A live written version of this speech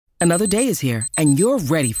Another day is here, and you're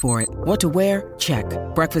ready for it. What to wear? Check.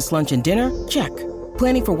 Breakfast, lunch, and dinner? Check.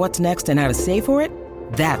 Planning for what's next and how to save for it?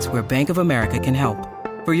 That's where Bank of America can help.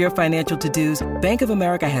 For your financial to-dos, Bank of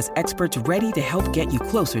America has experts ready to help get you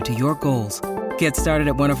closer to your goals. Get started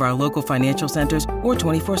at one of our local financial centers or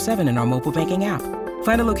 24/7 in our mobile banking app.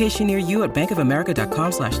 Find a location near you at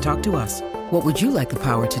bankofamerica.com/talktous. What would you like the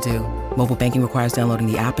power to do? Mobile banking requires downloading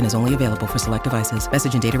the app and is only available for select devices.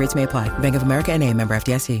 Message and data rates may apply. Bank of America N.A., member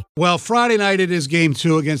FDIC. Well, Friday night it is Game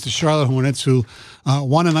 2 against the Charlotte Hornets, who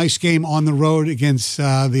won a nice game on the road against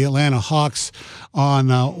the Atlanta Hawks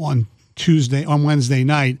on Wednesday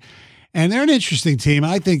night. And they're an interesting team.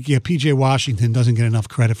 I think P.J. Washington doesn't get enough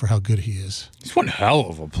credit for how good he is. He's one hell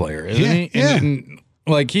of a player, isn't he? Yeah. And,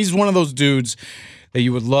 like, he's one of those dudes that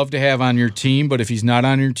you would love to have on your team, but if he's not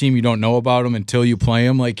on your team, you don't know about him until you play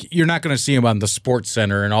him. Like, you're not going to see him on the Sports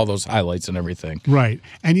Center and all those highlights and everything. Right.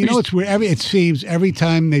 And you know it's weird. It seems every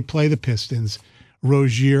time they play the Pistons,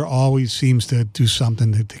 Rozier always seems to do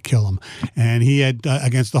something to kill him. And he had,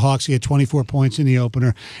 against the Hawks, he had 24 points in the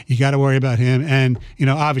opener. You got to worry about him. And,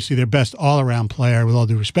 obviously their best all-around player, with all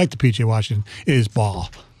due respect to P.J. Washington, is Ball.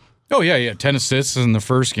 Oh, yeah. 10 assists in the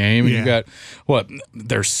first game. Yeah. You got,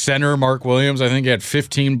 their center, Mark Williams, I think had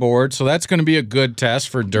 15 boards. So that's going to be a good test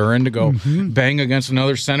for Duren to go bang against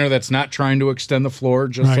another center that's not trying to extend the floor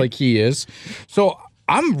just like he is. So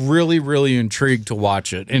I'm really, really intrigued to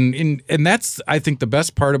watch it. And that's, I think, the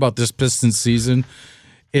best part about this Pistons season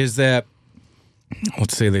is that,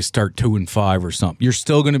 let's say they start 2-5 or something, you're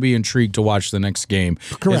still going to be intrigued to watch the next game.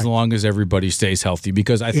 Correct. As long as everybody stays healthy,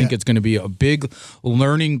 because I think it's going to be a big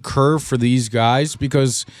learning curve for these guys,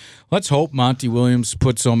 because let's hope Monty Williams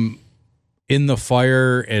puts them in the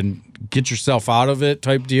fire and get yourself out of it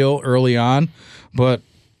type deal early on. But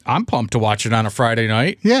I'm pumped to watch it on a Friday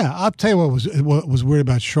night. Yeah, I'll tell you what was weird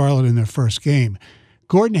about Charlotte in their first game.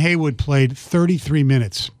 Gordon Hayward played 33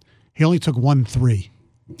 minutes. He only took 1 3.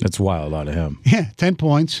 That's wild out of him. Yeah, 10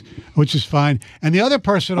 points, which is fine. And the other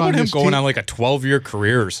person How on about him this going team, on like a 12-year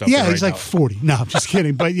career or something? yeah, he's right like now? 40. No, I'm just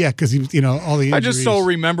kidding. But yeah, because he, all the injuries. I just so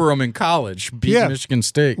remember him in college, beat Michigan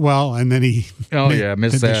State. Well, and then he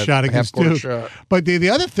missed the that shot against half-court Duke. shot. But the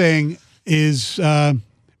other thing is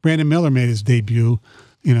Brandon Miller made his debut,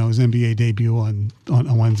 his NBA debut on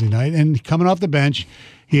Wednesday night, and coming off the bench,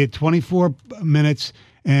 he had 24 minutes.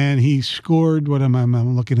 And he scored, what am I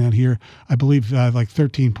looking at here? I believe like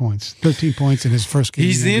 13 points. 13 points in his first game.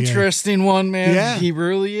 He's the interesting one, man. Yeah. He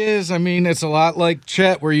really is. I mean, it's a lot like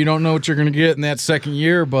Chet, where you don't know what you're going to get in that second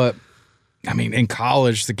year. But, I mean, in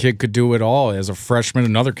college, the kid could do it all. As a freshman,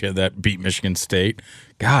 another kid that beat Michigan State.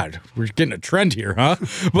 God, we're getting a trend here, huh?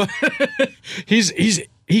 But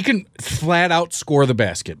he can flat out score the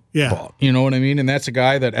basketball. Yeah. You know what I mean? And that's a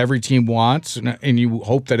guy that every team wants, and you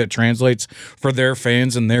hope that it translates for their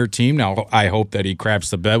fans and their team. Now, I hope that he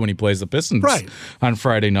craps the bed when he plays the Pistons on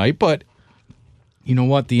Friday night. But you know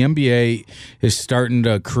what? The NBA is starting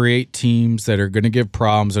to create teams that are going to give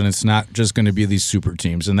problems, and it's not just going to be these super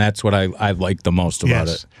teams. And that's what I like the most about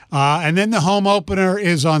it. And then the home opener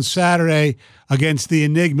is on Saturday against the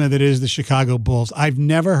enigma that is the Chicago Bulls. I've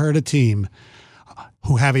never heard a team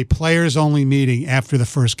who have a players-only meeting after the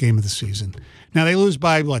first game of the season. Now, they lose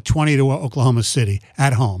by, 20 to Oklahoma City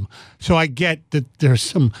at home. So I get that there's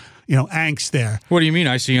some, angst there. What do you mean?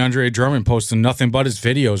 I see Andre Drummond posting nothing but his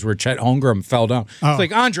videos where Chet Holmgren fell down. It's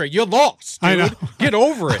like, Andre, you lost, dude. I know. Get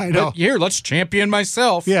over it. I know. But here, let's champion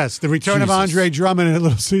myself. Yes, the return of Andre Drummond at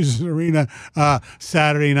Little Caesars Arena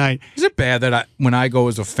Saturday night. Is it bad that when I go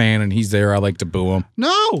as a fan and he's there, I like to boo him?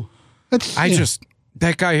 No.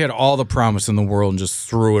 That guy had all the promise in the world and just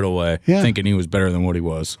threw it away, thinking he was better than what he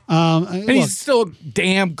was. And he's still a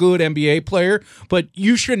damn good NBA player, but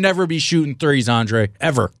you should never be shooting threes, Andre,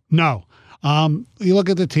 ever. No. You look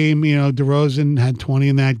at the team, DeRozan had 20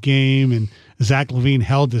 in that game, and Zach LaVine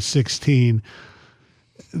held to 16.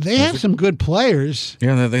 They have some good players.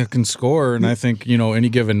 Yeah, they can score, and I think, any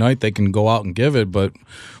given night they can go out and give it, but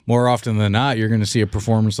more often than not, you're going to see a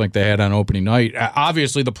performance like they had on opening night.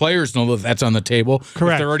 Obviously, the players know that that's on the table.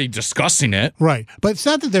 Correct. They're already discussing it. Right. But it's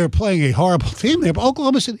not that they're playing a horrible team. They're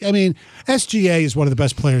Oklahoma City. I mean, SGA is one of the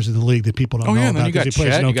best players in the league that people don't know about. And then you got he plays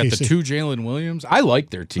Chet, in you got the OKC. 2 Jalen Williams. I like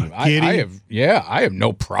their team. I have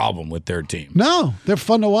no problem with their team. No, they're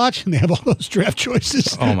fun to watch, and they have all those draft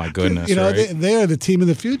choices. Oh, my goodness, right? They are the team of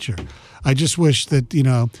the future. I just wish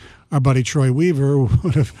that, our buddy Troy Weaver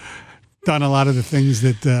would have done a lot of the things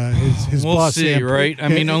that his we'll boss. See, right? I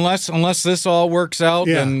mean, unless this all works out,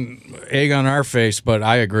 then egg on our face. But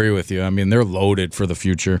I agree with you. I mean, they're loaded for the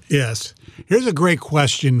future. Yes. Here's a great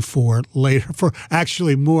question for later, for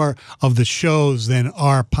actually more of the shows than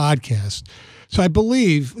our podcast. So I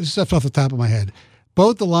believe, this is off the top of my head,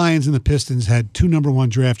 both the Lions and the Pistons had 2 number 1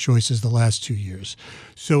 draft choices the last 2 years.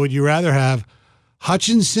 So would you rather have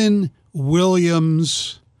Hutchinson,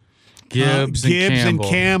 Williams, Gibbs and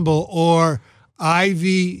Campbell, or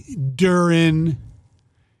Ivy, Duran,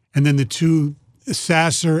 and then the 2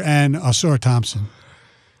 Sasser and Osora Thompson?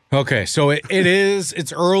 Okay, so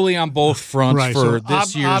it's early on both fronts for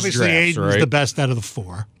this year's obviously draft, Aiden's right? the best out of the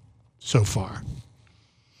 4 so far.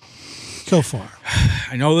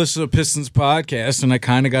 I know this is a Pistons podcast, and I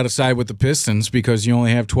kind of got to side with the Pistons because you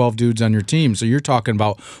only have 12 dudes on your team. So you're talking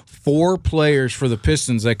about 4 players for the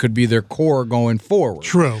Pistons that could be their core going forward.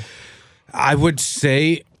 True. I would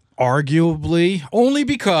say arguably only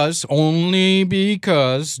because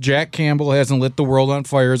Jack Campbell hasn't lit the world on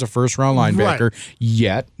fire as a first-round linebacker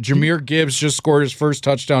yet. Jameer Gibbs just scored his first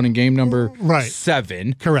touchdown in game number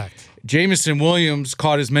 7. Correct. Jamison Williams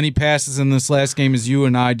caught as many passes in this last game as you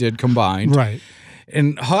and I did combined. Right.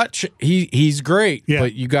 And Hutch, he's great,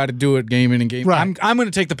 but you got to do it game in and game. Right. I'm going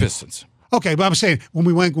to take the Pistons. Okay, but I'm saying when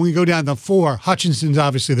we go down to 4, Hutchinson's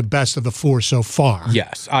obviously the best of the 4 so far.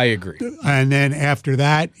 Yes, I agree. And then after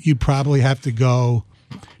that, you probably have to go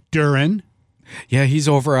Duran. Yeah, he's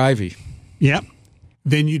over Ivy. Yep.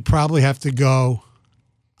 Then you'd probably have to go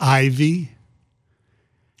Ivy.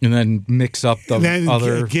 And then mix up the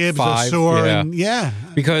other Gibbs, 5. Osora,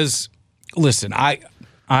 Because, listen, I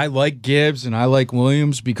like Gibbs and I like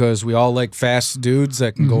Williams because we all like fast dudes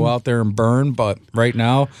that can go out there and burn. But right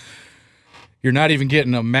now, you're not even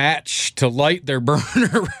getting a match to light their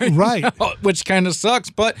burner right now, which kind of sucks.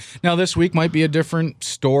 But now this week might be a different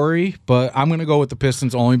story. But I'm going to go with the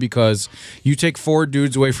Pistons only because you take 4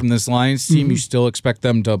 dudes away from this Lions team, you still expect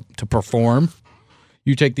them to perform.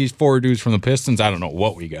 You take these 4 dudes from the Pistons, I don't know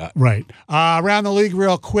what we got. Right. Around the league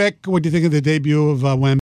real quick, what do you think of the debut of Wemby?